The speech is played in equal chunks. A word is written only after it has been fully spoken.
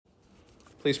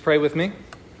Please pray with me.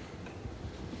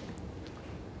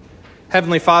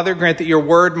 Heavenly Father, grant that your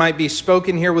word might be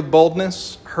spoken here with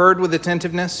boldness, heard with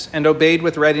attentiveness, and obeyed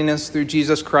with readiness through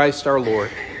Jesus Christ our Lord.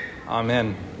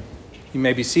 Amen. You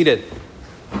may be seated.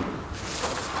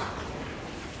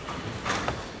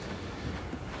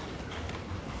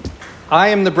 I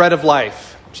am the bread of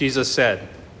life, Jesus said.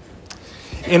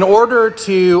 In order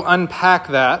to unpack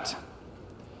that,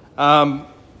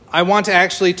 I want to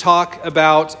actually talk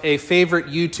about a favorite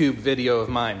YouTube video of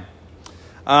mine.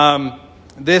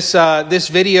 This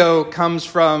video comes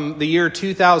from the year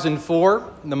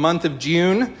 2004, the month of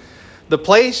June. The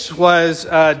place was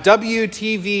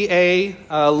WTVA,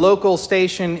 a local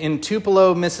station in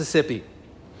Tupelo, Mississippi.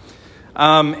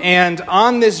 And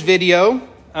on this video,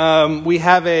 we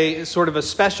have a sort of a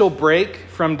special break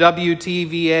from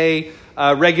WTVA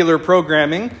regular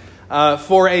programming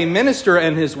for a minister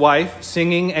and his wife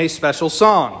singing a special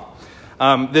song.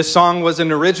 This song was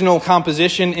an original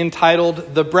composition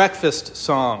entitled The Breakfast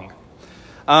Song.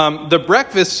 The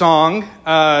Breakfast Song,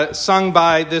 sung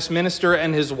by this minister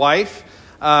and his wife,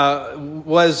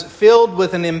 was filled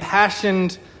with an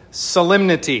impassioned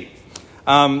solemnity.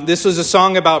 This was a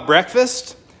song about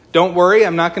breakfast. Don't worry,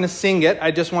 I'm not going to sing it.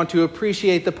 I just want to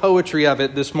appreciate the poetry of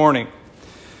it this morning.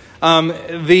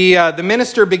 The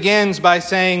minister begins by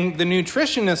saying, the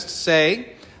nutritionists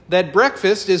say that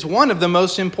breakfast is one of the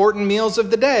most important meals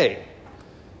of the day.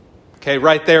 Okay,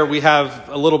 right there we have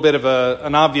a little bit of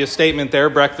an obvious statement there.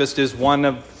 Breakfast is one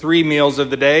of 3 meals of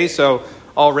the day, so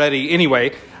already,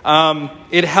 anyway.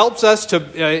 It helps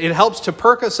to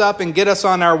perk us up and get us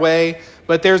on our way,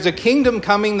 but there's a kingdom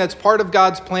coming that's part of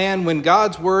God's plan when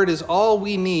God's word is all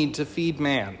we need to feed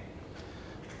man.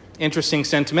 Interesting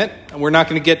sentiment. We're not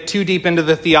going to get too deep into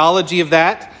the theology of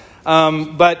that,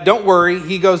 but don't worry,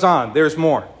 he goes on. There's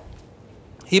more.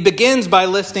 He begins by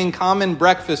listing common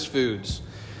breakfast foods.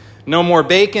 No more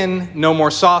bacon, no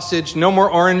more sausage, no more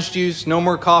orange juice, no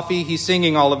more coffee. He's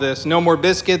singing all of this. No more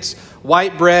biscuits,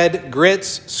 white bread,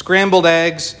 grits, scrambled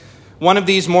eggs. One of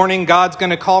these morning, God's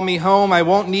going to call me home. I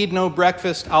won't need no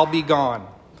breakfast. I'll be gone.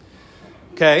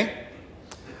 Okay.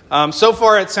 So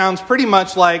far, it sounds pretty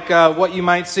much like what you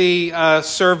might see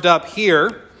served up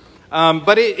here.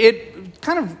 But it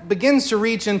kind of begins to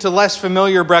reach into less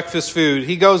familiar breakfast food.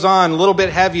 He goes on a little bit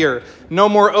heavier. No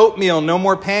more oatmeal, no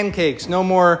more pancakes, no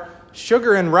more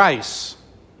sugar and rice.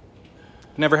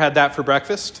 Never had that for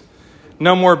breakfast.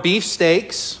 No more beef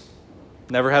steaks.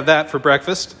 Never had that for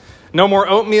breakfast. No more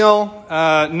oatmeal,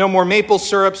 no more maple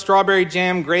syrup, strawberry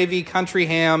jam, gravy, country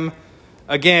ham.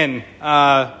 Again,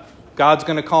 God's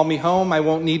going to call me home. I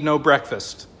won't need no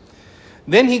breakfast.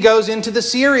 Then he goes into the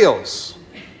cereals.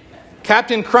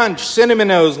 Captain Crunch, Cinnamon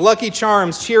O's, Lucky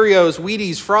Charms, Cheerios,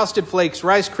 Wheaties, Frosted Flakes,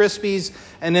 Rice Krispies,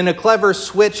 and in a clever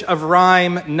switch of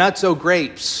rhyme, Nuts-O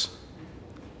Grapes.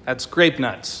 That's grape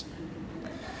nuts.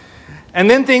 And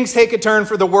then things take a turn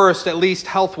for the worst, at least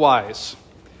health-wise.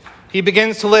 He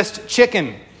begins to list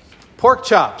chicken, pork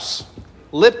chops,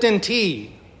 Lipton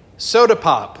tea, soda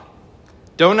pop,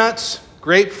 donuts,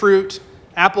 grapefruit,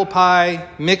 apple pie,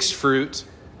 mixed fruit.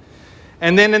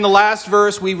 And then in the last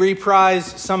verse, we reprise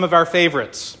some of our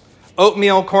favorites.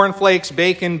 Oatmeal, cornflakes,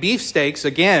 bacon, beef steaks,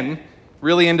 again,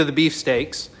 really into the beef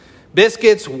steaks.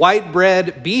 Biscuits, white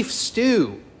bread, beef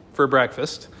stew for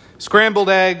breakfast. Scrambled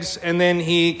eggs, and then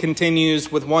he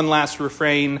continues with one last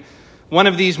refrain. One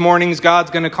of these mornings, God's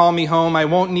going to call me home. I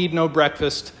won't need no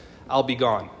breakfast. I'll be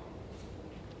gone.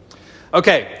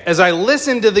 Okay, as I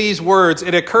listen to these words,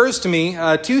 it occurs to me,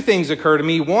 2 things occur to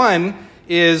me. One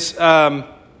is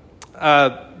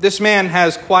this man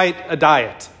has quite a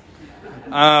diet.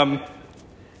 A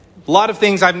lot of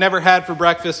things I've never had for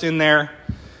breakfast in there.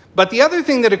 But the other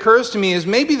thing that occurs to me is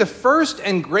maybe the first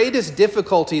and greatest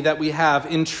difficulty that we have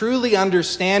in truly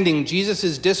understanding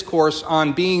Jesus' discourse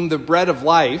on being the bread of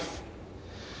life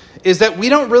is that we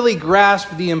don't really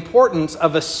grasp the importance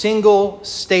of a single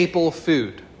staple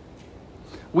food.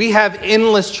 We have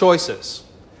endless choices.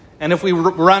 And if we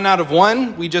run out of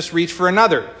one, we just reach for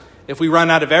another. If we run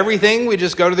out of everything, we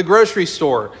just go to the grocery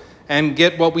store and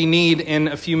get what we need in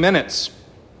a few minutes.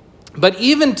 But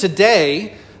even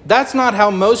today, that's not how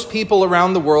most people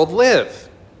around the world live.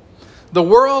 The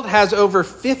world has over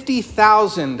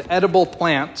 50,000 edible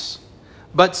plants,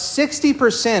 but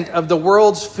 60% of the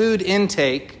world's food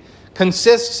intake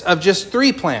consists of just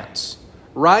 3 plants: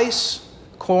 rice,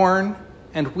 corn,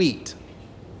 and wheat.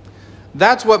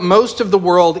 That's what most of the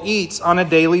world eats on a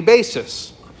daily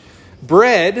basis.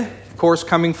 Bread, of course,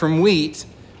 coming from wheat,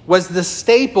 was the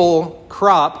staple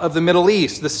crop of the Middle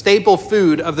East, the staple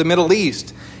food of the Middle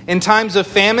East. In times of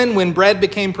famine, when bread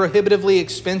became prohibitively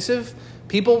expensive,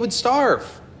 people would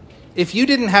starve. If you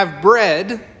didn't have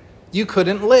bread, you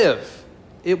couldn't live.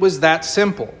 It was that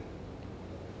simple.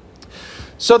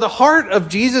 So the heart of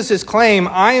Jesus' claim,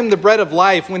 I am the bread of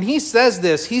life, when he says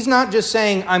this, he's not just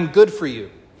saying, I'm good for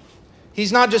you.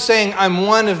 He's not just saying, I'm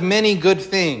one of many good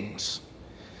things.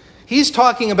 He's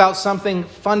talking about something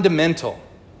fundamental.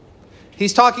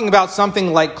 He's talking about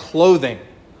something like clothing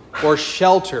or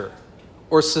shelter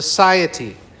or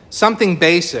society, something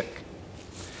basic.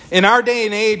 In our day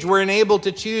and age, we're enabled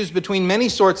to choose between many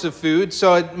sorts of food,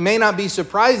 so it may not be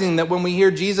surprising that when we hear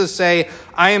Jesus say,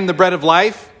 I am the bread of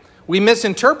life, we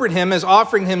misinterpret him as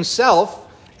offering himself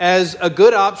as a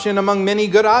good option among many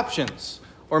good options,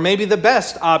 or maybe the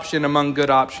best option among good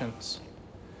options.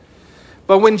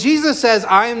 But when Jesus says,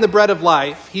 I am the bread of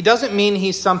life, he doesn't mean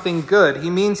he's something good. He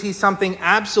means he's something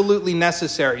absolutely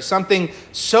necessary, something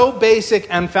so basic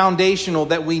and foundational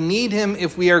that we need him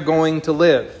if we are going to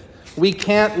live. We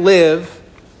can't live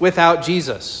without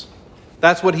Jesus.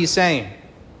 That's what he's saying.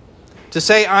 To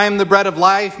say, I am the bread of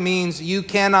life means you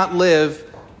cannot live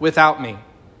without me.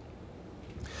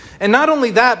 And not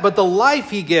only that, but the life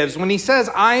he gives. When he says,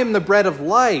 I am the bread of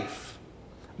life,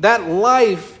 that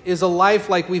life is a life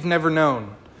like we've never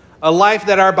known. A life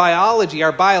that our biology,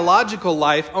 our biological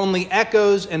life, only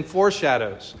echoes and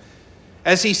foreshadows.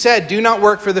 As he said, do not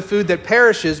work for the food that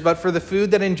perishes, but for the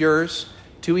food that endures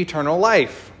to eternal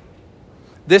life.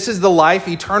 This is the life,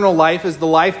 eternal life is the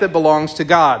life that belongs to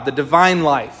God, the divine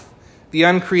life, the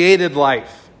uncreated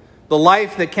life. The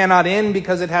life that cannot end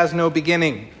because it has no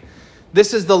beginning.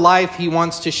 This is the life he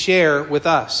wants to share with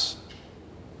us.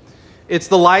 It's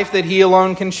the life that he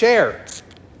alone can share.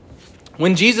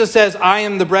 When Jesus says, I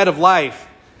am the bread of life,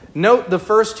 note the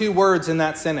first two words in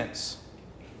that sentence.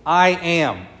 I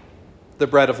am the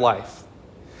bread of life.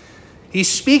 He's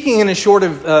speaking in a sort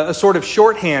of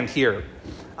shorthand here.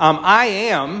 I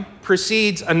am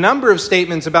precedes a number of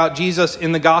statements about Jesus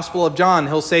in the Gospel of John.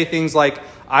 He'll say things like,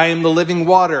 I am the living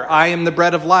water. I am the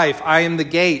bread of life. I am the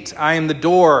gate. I am the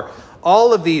door.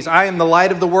 All of these, I am the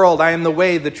light of the world. I am the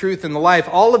way, the truth, and the life.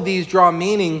 All of these draw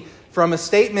meaning from a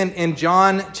statement in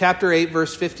John chapter 8,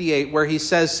 verse 58, where he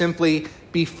says simply,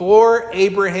 before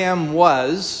Abraham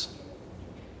was,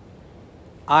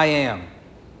 I am.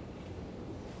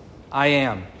 I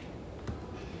am.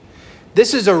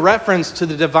 This is a reference to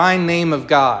the divine name of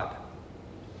God.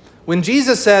 When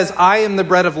Jesus says, I am the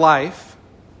bread of life,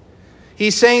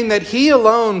 he's saying that he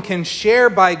alone can share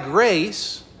by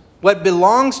grace what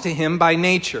belongs to him by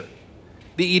nature,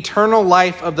 the eternal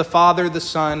life of the Father, the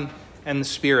Son, and the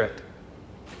Spirit.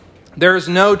 There is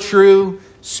no true,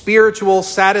 spiritual,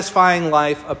 satisfying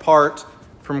life apart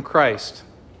from Christ.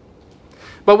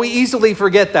 But we easily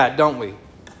forget that, don't we?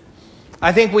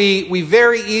 I think we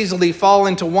very easily fall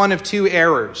into one of two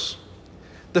errors.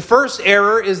 The first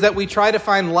error is that we try to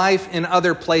find life in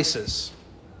other places.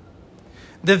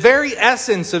 The very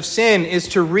essence of sin is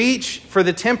to reach for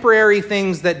the temporary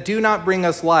things that do not bring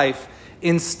us life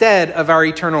instead of our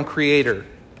eternal Creator.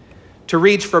 To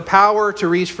reach for power, to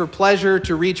reach for pleasure,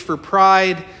 to reach for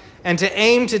pride, and to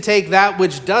aim to take that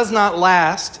which does not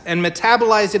last and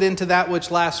metabolize it into that which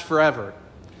lasts forever.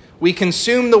 We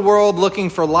consume the world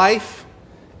looking for life,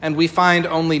 and we find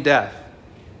only death.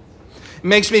 It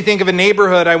makes me think of a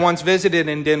neighborhood I once visited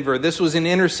in Denver. This was an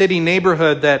inner city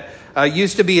neighborhood that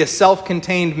used to be a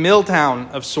self-contained mill town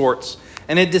of sorts,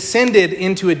 and it descended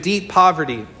into a deep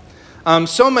poverty.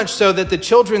 So much so that the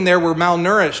children there were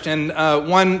malnourished, and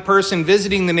one person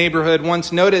visiting the neighborhood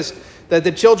once noticed that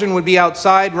the children would be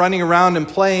outside running around and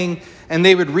playing, and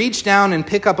they would reach down and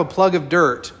pick up a plug of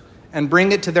dirt and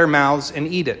bring it to their mouths and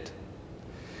eat it.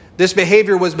 This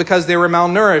behavior was because they were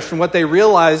malnourished, and what they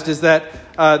realized is that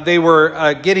they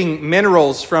were getting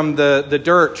minerals from the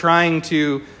dirt, trying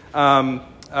to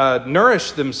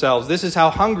nourish themselves. This is how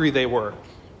hungry they were.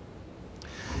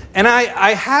 And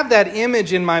I have that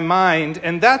image in my mind,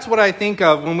 and that's what I think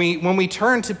of when we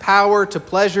turn to power, to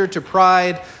pleasure, to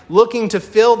pride, looking to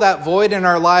fill that void in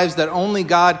our lives that only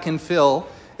God can fill.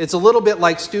 It's a little bit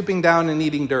like stooping down and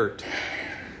eating dirt.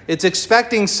 It's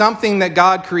expecting something that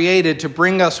God created to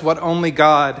bring us what only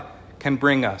God can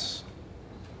bring us.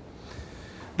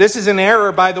 This is an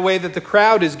error, by the way, that the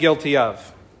crowd is guilty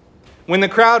of. When the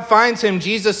crowd finds him,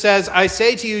 Jesus says, I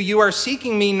say to you, you are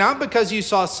seeking me not because you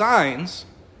saw signs.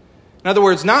 In other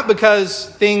words, not because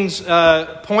things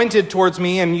pointed towards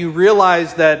me and you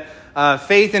realized that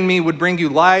faith in me would bring you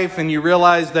life and you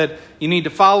realize that you need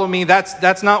to follow me.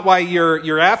 That's not why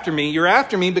you're after me. You're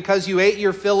after me because you ate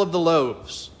your fill of the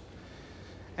loaves.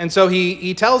 And so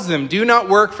he tells them, do not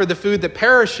work for the food that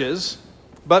perishes,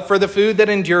 but for the food that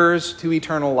endures to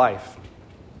eternal life.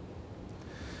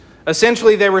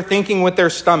 Essentially, they were thinking with their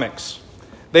stomachs.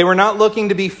 They were not looking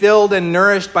to be filled and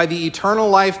nourished by the eternal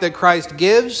life that Christ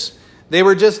gives. They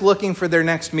were just looking for their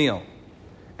next meal.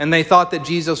 And they thought that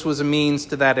Jesus was a means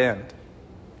to that end.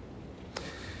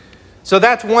 So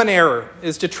that's one error,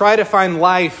 is to try to find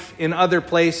life in other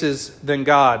places than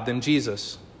God, than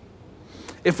Jesus.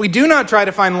 If we do not try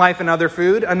to find life in other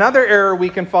food, another error we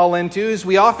can fall into is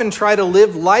we often try to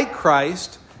live like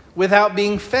Christ without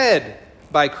being fed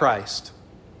by Christ.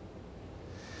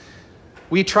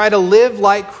 We try to live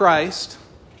like Christ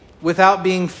without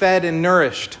being fed and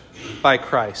nourished by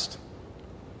Christ.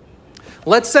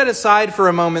 Let's set aside for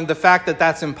a moment the fact that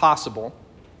that's impossible.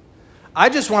 I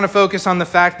just want to focus on the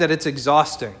fact that it's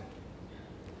exhausting.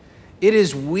 It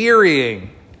is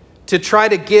wearying to try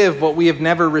to give what we have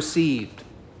never received.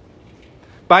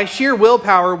 By sheer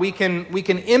willpower, we can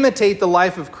imitate the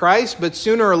life of Christ, but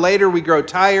sooner or later we grow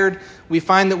tired. We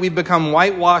find that we've become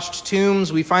whitewashed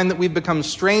tombs. We find that we've become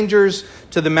strangers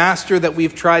to the master that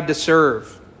we've tried to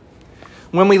serve.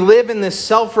 When we live in this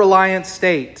self-reliant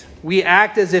state, we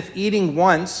act as if eating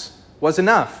once was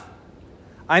enough.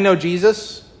 I know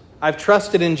Jesus. I've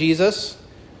trusted in Jesus.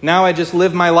 Now I just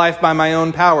live my life by my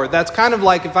own power. That's kind of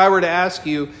like if I were to ask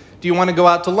you, do you want to go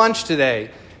out to lunch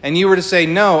today? And you were to say,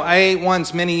 no, I ate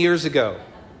once many years ago.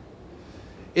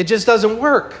 It just doesn't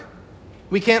work.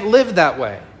 We can't live that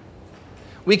way.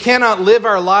 We cannot live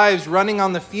our lives running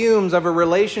on the fumes of a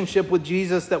relationship with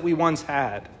Jesus that we once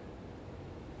had.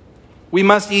 We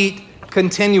must eat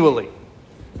continually.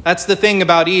 That's the thing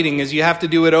about eating, is you have to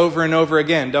do it over and over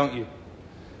again, don't you?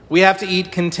 We have to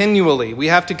eat continually. We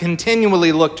have to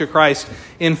continually look to Christ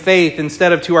in faith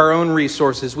instead of to our own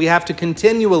resources. We have to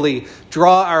continually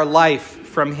draw our life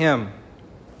from Him.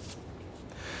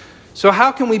 So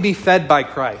how can we be fed by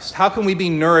Christ? How can we be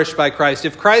nourished by Christ?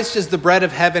 If Christ is the bread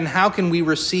of heaven, how can we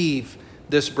receive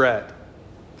this bread?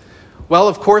 Well,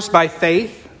 of course, by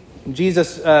faith.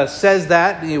 Jesus says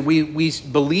that. We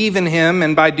believe in Him,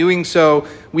 and by doing so,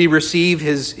 we receive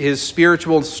His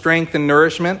spiritual strength and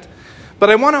nourishment. But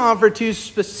I want to offer two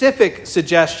specific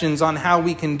suggestions on how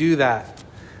we can do that.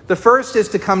 The first is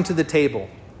to come to the table.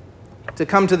 To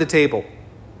come to the table.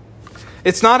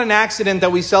 It's not an accident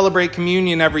that we celebrate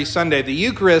communion every Sunday. The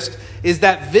Eucharist is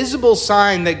that visible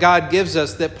sign that God gives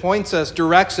us that points us,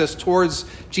 directs us towards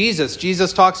Jesus.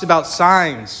 Jesus talks about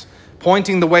signs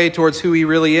pointing the way towards who He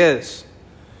really is.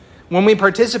 When we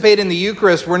participate in the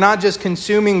Eucharist, we're not just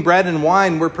consuming bread and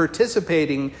wine, we're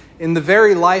participating in the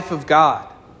very life of God.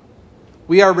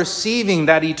 We are receiving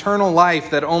that eternal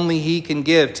life that only He can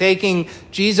give, taking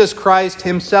Jesus Christ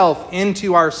Himself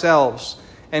into ourselves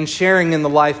and sharing in the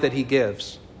life that He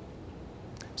gives.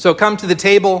 So come to the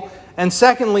table, and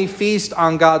secondly, feast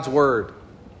on God's Word.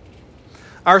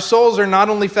 Our souls are not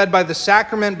only fed by the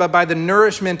sacrament, but by the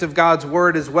nourishment of God's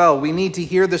Word as well. We need to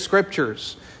hear the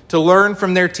Scriptures, to learn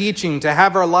from their teaching, to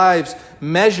have our lives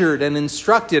measured and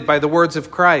instructed by the words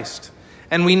of Christ.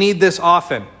 And we need this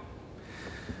often.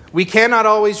 We cannot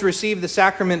always receive the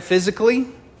sacrament physically,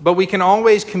 but we can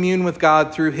always commune with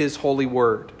God through His holy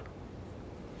Word.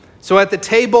 So at the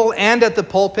table and at the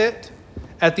pulpit,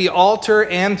 at the altar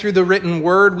and through the written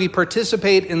Word, we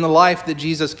participate in the life that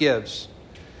Jesus gives.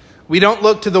 We don't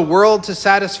look to the world to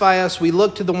satisfy us. We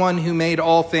look to the one who made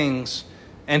all things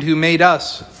and who made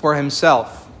us for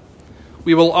Himself.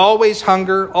 We will always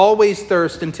hunger, always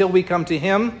thirst until we come to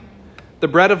Him, the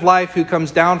bread of life who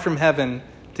comes down from heaven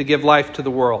to give life to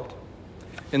the world.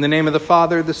 In the name of the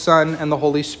Father, the Son, and the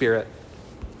Holy Spirit.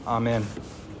 Amen.